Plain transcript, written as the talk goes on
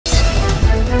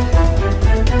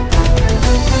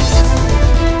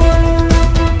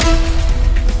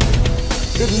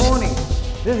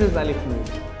This is Alif.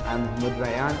 I'm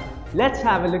Ryan. Let's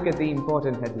have a look at the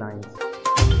important headlines.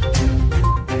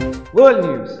 World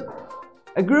news.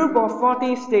 A group of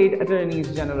 40 state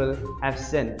attorneys general have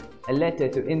sent a letter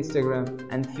to Instagram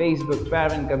and Facebook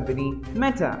parent company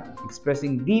Meta,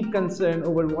 expressing deep concern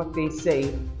over what they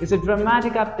say is a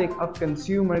dramatic uptick of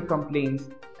consumer complaints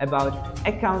about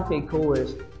account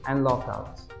takeovers and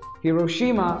lockouts.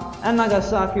 Hiroshima and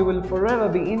Nagasaki will forever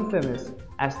be infamous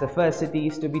as the first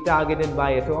cities to be targeted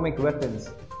by atomic weapons,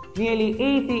 nearly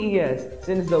 80 years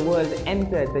since the world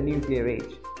entered the nuclear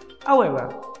age.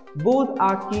 However, both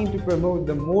are keen to promote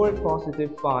the more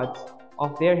positive parts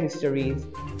of their histories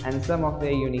and some of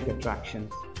their unique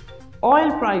attractions.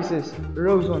 Oil prices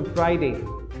rose on Friday,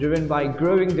 driven by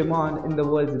growing demand in the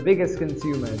world's biggest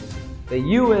consumers, the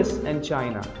US and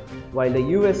China, while the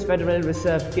US Federal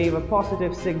Reserve gave a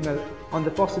positive signal on the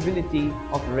possibility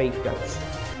of rate cuts.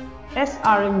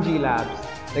 SRMG Labs,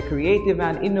 the creative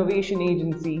and innovation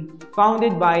agency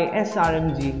founded by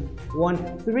SRMG, won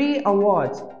 3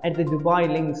 awards at the Dubai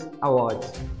Links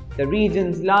Awards, the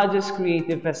region's largest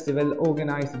creative festival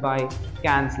organized by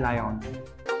Cannes Lions.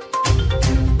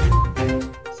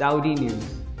 Saudi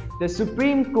news. The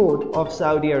Supreme Court of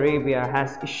Saudi Arabia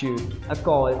has issued a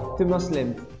call to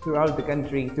Muslims throughout the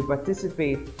country to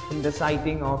participate in the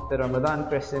sighting of the Ramadan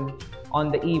crescent on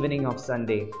the evening of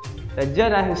Sunday. The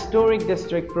Jeddah Historic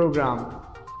District Program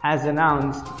has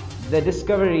announced the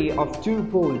discovery of 2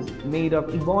 poles made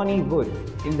of ebony wood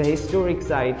in the historic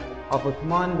site of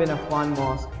Uthman bin Affan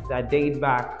Mosque that date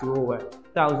back to over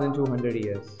 1,200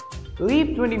 years.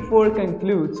 Leap 24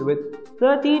 concludes with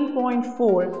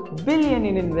 13.4 billion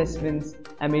in investments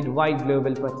amid wide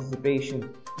global participation.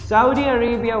 Saudi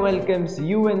Arabia welcomes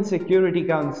UN Security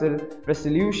Council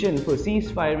resolution for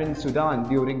ceasefire in Sudan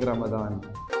during Ramadan.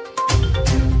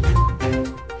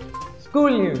 School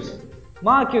news.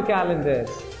 Mark your calendars.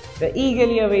 The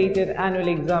eagerly awaited annual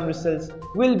exam results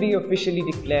will be officially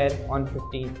declared on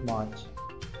 15th March.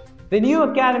 The new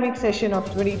academic session of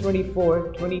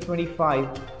 2024-2025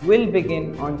 will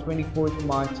begin on 24th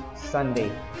March,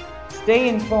 Sunday. Stay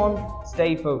informed,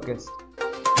 stay focused.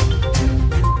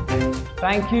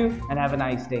 Thank you and have a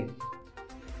nice day.